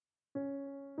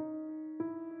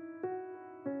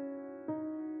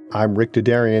I'm Rick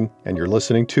Dadarian, and you're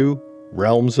listening to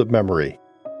Realms of Memory.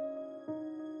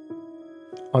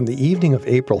 On the evening of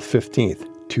April 15th,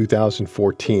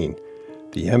 2014,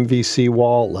 the MV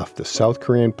Sewol left the South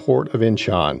Korean port of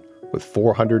Incheon with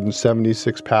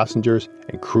 476 passengers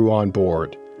and crew on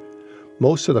board.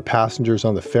 Most of the passengers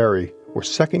on the ferry were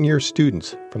second-year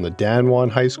students from the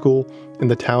Danwon High School in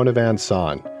the town of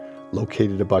Ansan,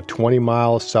 located about 20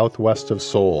 miles southwest of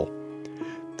Seoul.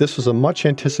 This was a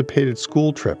much-anticipated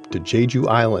school trip to Jeju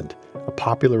Island, a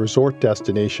popular resort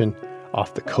destination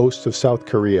off the coast of South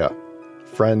Korea.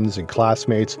 Friends and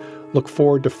classmates look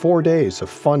forward to 4 days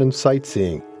of fun and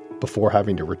sightseeing before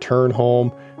having to return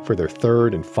home for their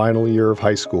third and final year of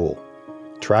high school.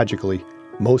 Tragically,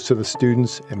 most of the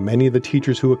students and many of the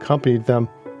teachers who accompanied them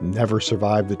never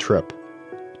survived the trip.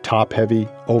 Top-heavy,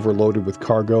 overloaded with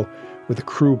cargo, with a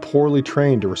crew poorly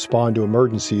trained to respond to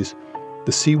emergencies,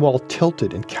 the Sewol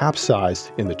tilted and capsized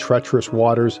in the treacherous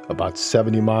waters about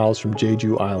 70 miles from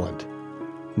Jeju Island.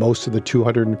 Most of the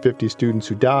 250 students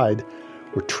who died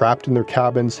were trapped in their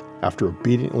cabins after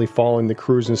obediently following the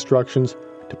crew's instructions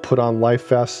to put on life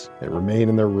vests and remain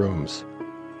in their rooms.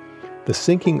 The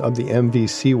sinking of the MV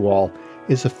Sewol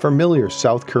is a familiar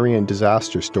South Korean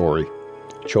disaster story.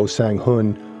 Cho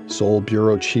Sang-hun, Seoul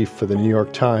bureau chief for the New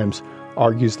York Times,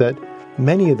 argues that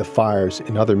many of the fires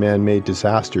and other man-made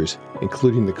disasters,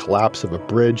 including the collapse of a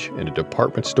bridge and a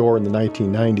department store in the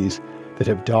 1990s that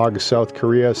have dogged South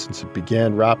Korea since it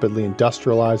began rapidly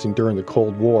industrializing during the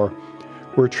Cold War,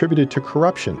 were attributed to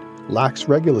corruption, lax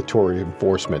regulatory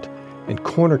enforcement, and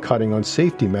corner-cutting on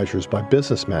safety measures by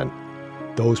businessmen.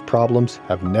 Those problems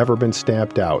have never been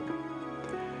stamped out.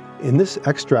 In this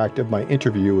extract of my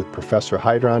interview with Professor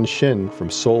HaeRan Shin from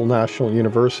Seoul National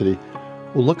University,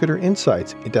 we'll look at her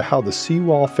insights into how the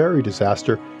Sewol Ferry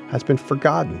disaster has been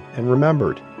forgotten and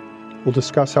remembered. We'll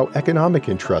discuss how economic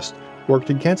interests worked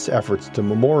against efforts to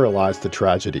memorialize the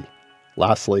tragedy.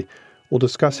 Lastly, we'll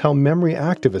discuss how memory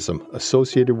activism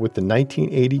associated with the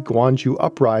 1980 Gwangju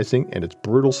uprising and its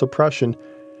brutal suppression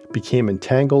became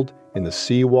entangled in the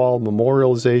Sewol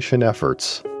memorialization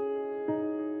efforts.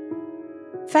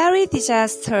 Ferry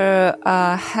disaster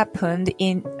happened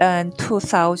in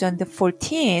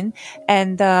 2014,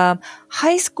 and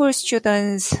high school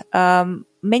students,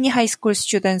 many high school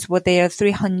students were there,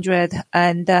 300,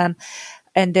 and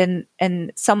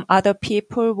some other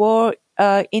people were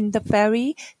in the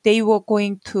ferry. They were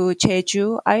going to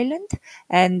Jeju Island,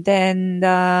 and then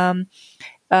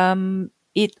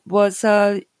it was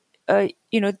there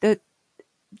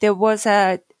was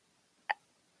a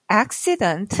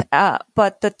accident,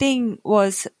 but the thing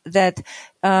was that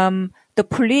the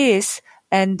police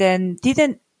and then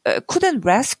couldn't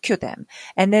rescue them,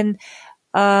 and then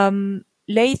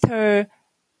later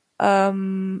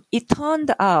it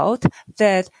turned out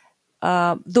that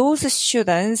those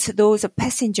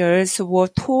passengers were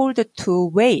told to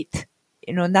wait,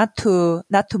 not to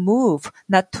move,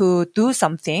 not to do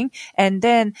something, and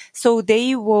then so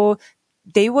they were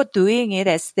doing it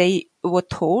as they were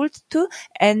told to,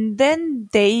 and then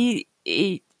they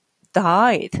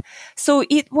died. So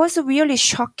it was really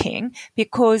shocking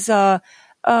because in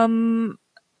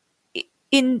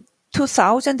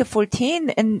 2014,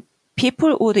 and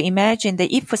people would imagine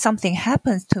that if something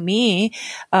happens to me,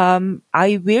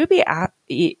 I will be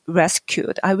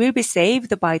rescued. I will be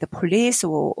saved by the police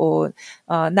or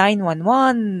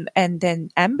 911 and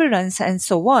then ambulance and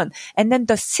so on. And then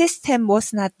the system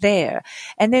was not there.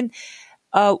 And then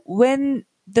when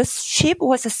the ship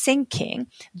was sinking,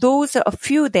 those a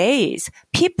few days,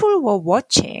 people were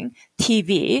watching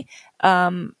TV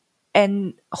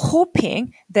and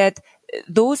hoping that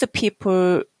those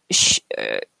people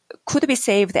could be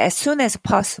saved as soon as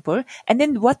possible. And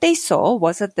then what they saw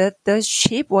was that the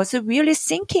ship was really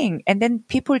sinking, and then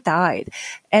people died.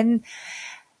 And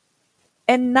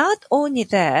not only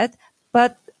that,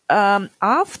 but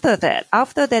after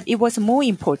that, it was more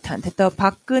important. The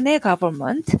Park Geun-hye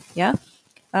government,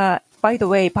 by the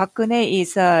way, Park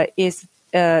Geun-hye is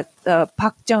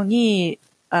Park Chung-hee,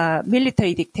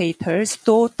 military dictator's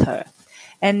daughter,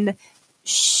 and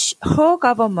her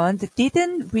government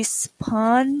didn't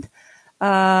respond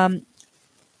well.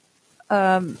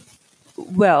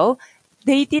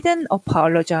 They didn't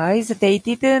apologize. They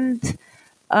didn't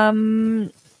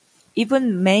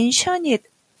even mention it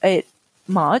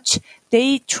much.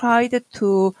 They tried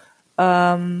to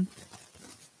act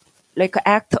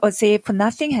as if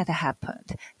nothing had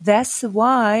happened. That's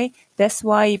why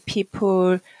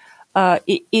people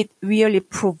it really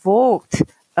provoked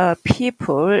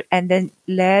people and then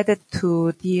led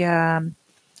to the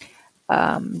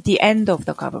end of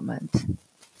the government,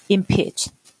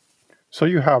 impeached. So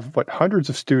you have, hundreds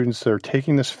of students that are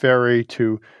taking this ferry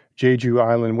to Jeju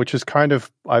Island, which is kind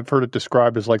of, I've heard it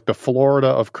described as like the Florida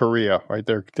of Korea, right?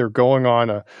 They're going on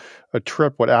a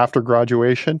trip, after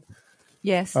graduation?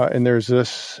 Yes. And there's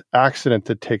this accident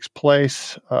that takes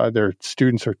place. Their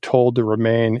students are told to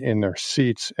remain in their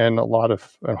seats, and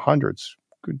hundreds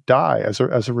die as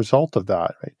a result of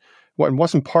that, right? What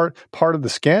wasn't part of the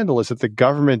scandal is that the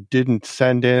government didn't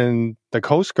send in the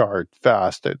Coast Guard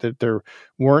fast. That there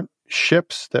weren't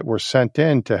ships that were sent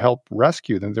in to help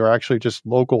rescue them. They're actually just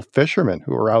local fishermen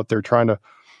who were out there trying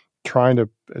to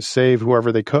save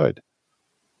whoever they could.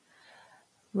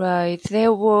 Right.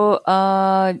 There were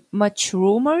much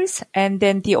rumors, and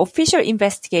then the official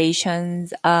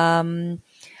investigations said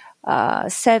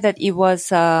that it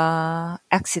was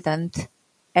accident,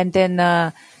 and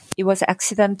then it was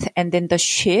accident, and then the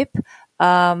ship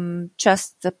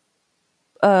just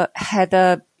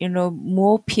had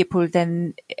more people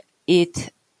than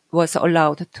it was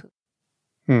allowed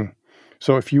to.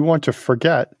 So if you want to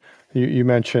forget, you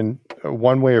mentioned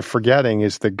one way of forgetting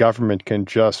is the government can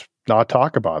just not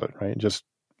talk about it, right? Just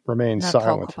remain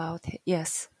silent. Not talk about it,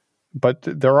 yes. But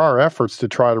there are efforts to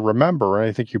try to remember, and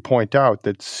I think you point out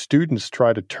that students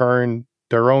try to turn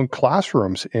their own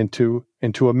classrooms into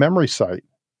a memory site.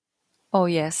 Oh,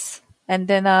 yes. And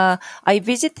then I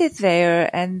visited there,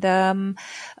 and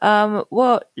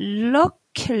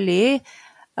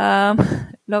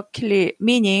luckily,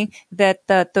 meaning that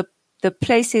the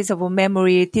places of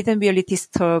memory didn't really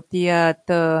disturb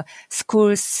the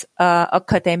school's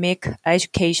academic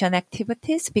education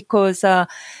activities, because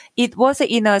it was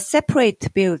in a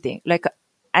separate building, like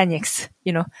annex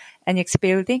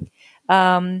building.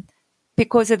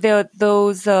 Because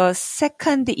those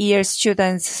second year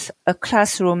students'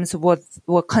 classrooms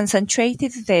were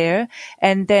concentrated there,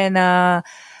 and then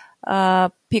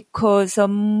because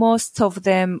most of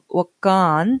them were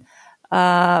gone.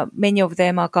 Many of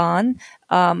them are gone.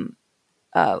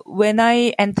 When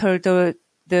I entered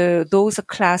those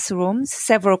classrooms,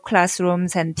 several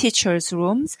classrooms and teachers'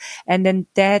 rooms, and then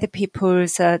dead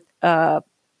people's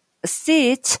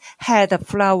seats had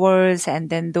flowers, and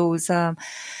then those,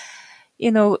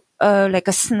 like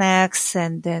snacks,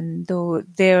 and then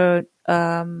their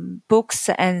books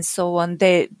and so on.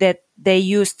 That they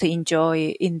used to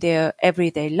enjoy in their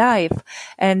everyday life,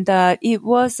 and it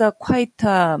was quite.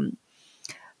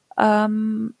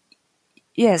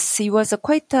 Yes, it was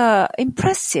quite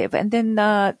impressive, and then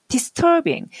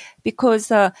disturbing, because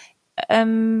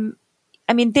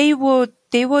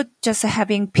they were just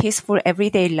having peaceful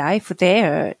everyday life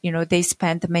there. They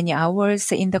spent many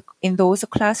hours in those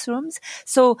classrooms.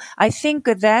 So I think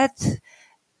that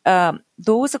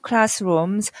those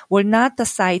classrooms were not the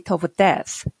site of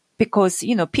death, because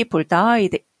people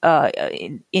died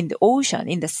in the ocean,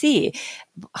 in the sea.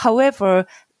 However,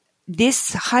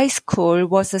 this high school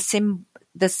was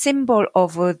the symbol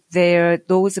of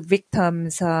those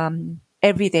victims'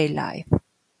 everyday life.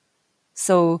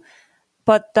 So,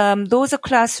 but those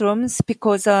classrooms,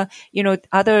 because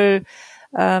other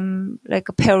like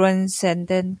parents and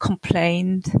then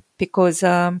complained, because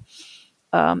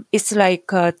it's like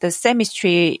the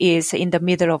cemetery is in the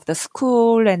middle of the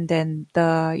school, and then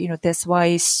that's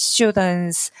why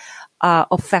students are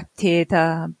affected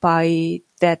by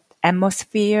that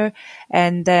atmosphere.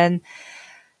 And then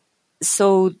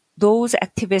so those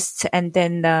activists and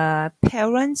then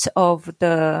parents of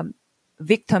the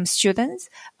victim students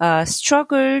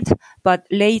struggled, but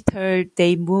later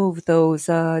they moved those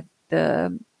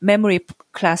the memory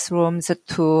classrooms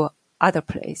to another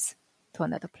place.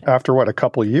 After a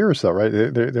couple of years, though, right?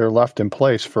 They're left in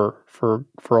place for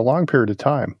a long period of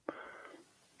time.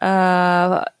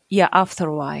 Yeah, after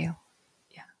a while.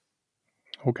 Yeah.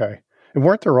 Okay. And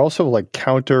weren't there also like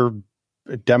counter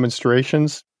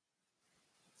demonstrations?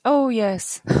 Oh,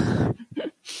 yes.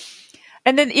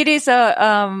 And then it is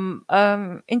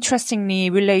interestingly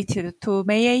related to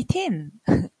May 18.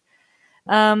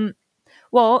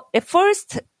 Well, at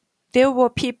first there were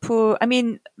people.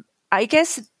 I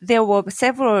guess there were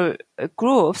several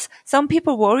groups. Some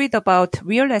people worried about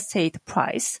real estate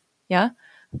price. Yeah.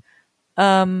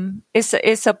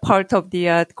 It's a part of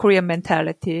the Korean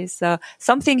mentality. So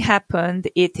something happened,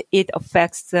 it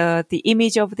affects the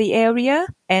image of the area,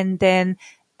 and then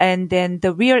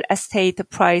the real estate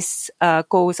price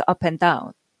goes up and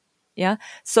down. Yeah.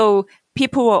 So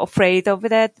people were afraid of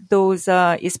that. Those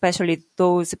especially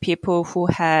those people who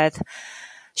had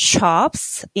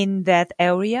shops in that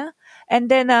area, and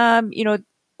then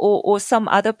or some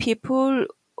other people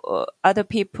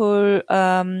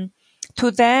to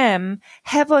them,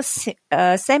 have a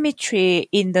cemetery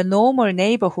in the normal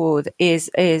neighborhood is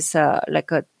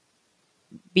like a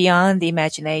beyond the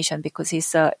imagination, because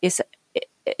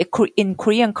in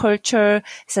Korean culture,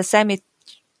 it's a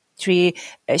cemetery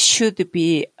should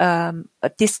be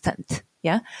distant,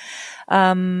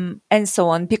 and so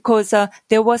on, because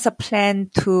there was a plan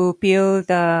to build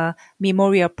a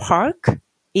memorial park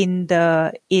in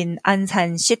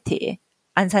Ansan City,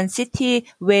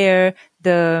 where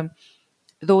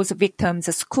those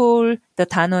victims' school, the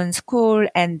Danon school,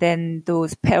 and then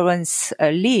those parents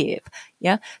live.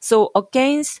 So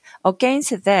against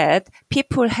that,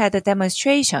 people had a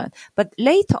demonstration. But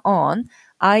later on,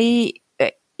 I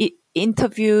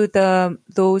interviewed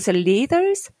those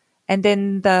leaders, and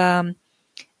then the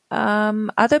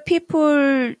other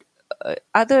people,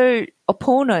 other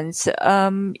opponents,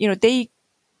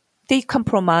 they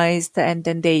compromised, and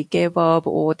then they gave up,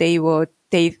 or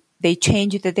they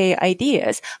changed their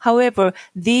ideas. However,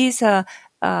 these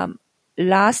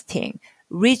lasting,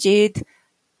 rigid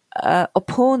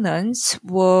opponents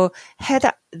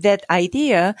had that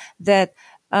idea that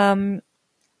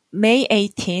May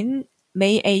 18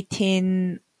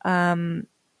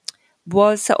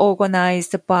 was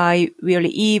organized by really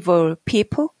evil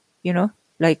people,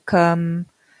 like a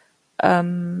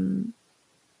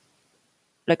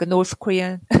North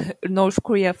Korea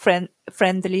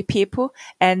friendly people,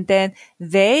 and then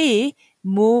they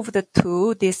moved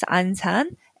to this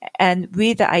Ansan, and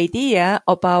with the idea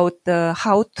about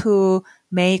how to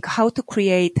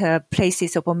create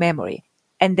places of memory,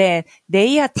 and then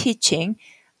they are teaching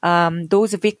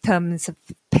those victims'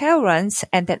 parents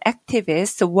and then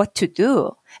activists what to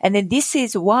do, and then this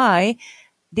is why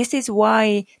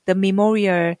the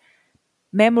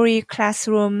memory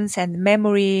classrooms and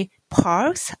memory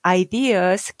parks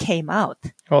ideas came out.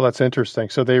 Oh, that's interesting.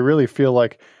 So they really feel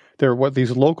like they're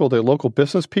local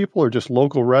business people, or just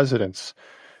local residents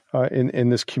in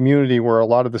this community where a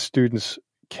lot of the students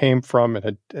came from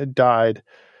and had died.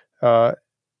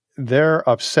 They're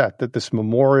upset that this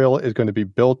memorial is going to be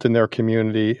built in their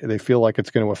community. They feel like it's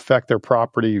going to affect their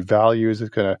property values. It's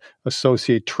going to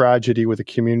associate tragedy with the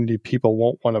community. People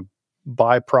won't want to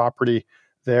buy property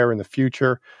there in the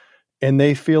future. And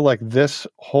they feel like this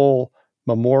whole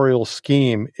memorial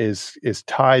scheme is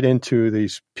tied into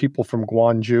these people from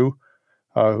Gwangju,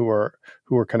 who are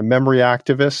kind of memory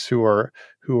activists, who are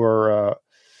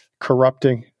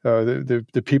corrupting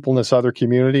the people in this other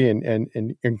community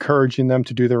and encouraging them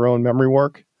to do their own memory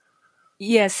work.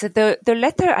 Yes, the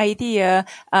latter idea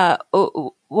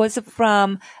was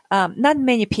from not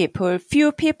many people,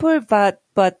 few people, but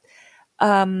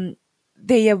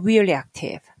they are really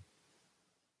active.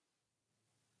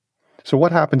 So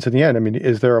what happens in the end? I mean,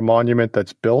 is there a monument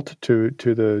that's built to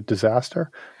the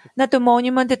disaster? Not the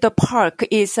monument, the park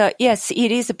is, yes,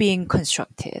 it is being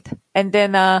constructed. And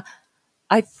then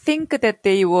I think that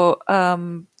they were,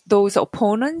 those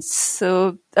opponents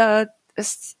still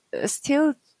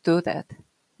do that.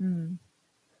 Mm.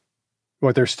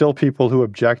 Well, there's still people who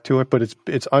object to it, but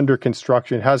it's under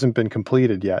construction. It hasn't been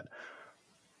completed yet.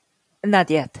 Not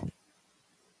yet.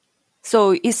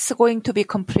 So it's going to be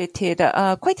completed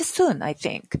quite soon, I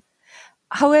think.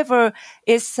 However,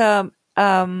 it's for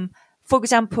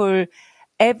example,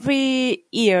 every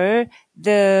year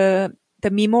the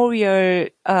memorial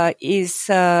is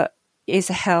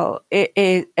held,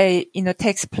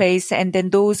 takes place, and then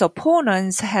those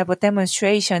opponents have a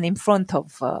demonstration in front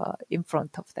of the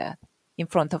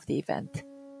event.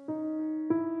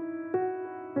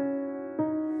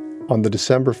 On the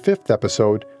December 5th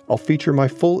episode, I'll feature my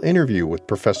full interview with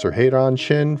Professor HaeRan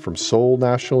Shin from Seoul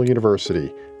National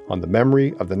University on the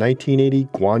memory of the 1980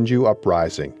 Gwangju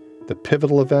Uprising, the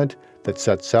pivotal event that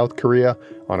set South Korea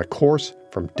on a course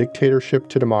from dictatorship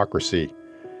to democracy.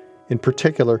 In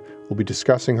particular, we'll be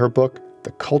discussing her book,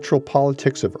 The Cultural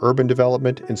Politics of Urban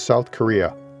Development in South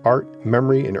Korea, Art,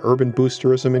 Memory, and Urban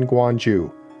Boosterism in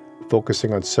Gwangju.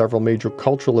 Focusing on several major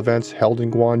cultural events held in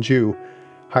Gwangju,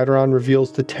 HaeRan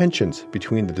reveals the tensions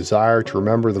between the desire to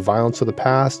remember the violence of the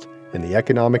past and the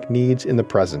economic needs in the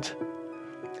present.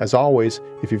 As always,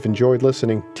 if you've enjoyed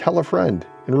listening, tell a friend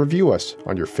and review us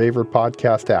on your favorite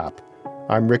podcast app.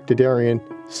 I'm Rick Dadarian.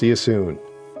 See you soon.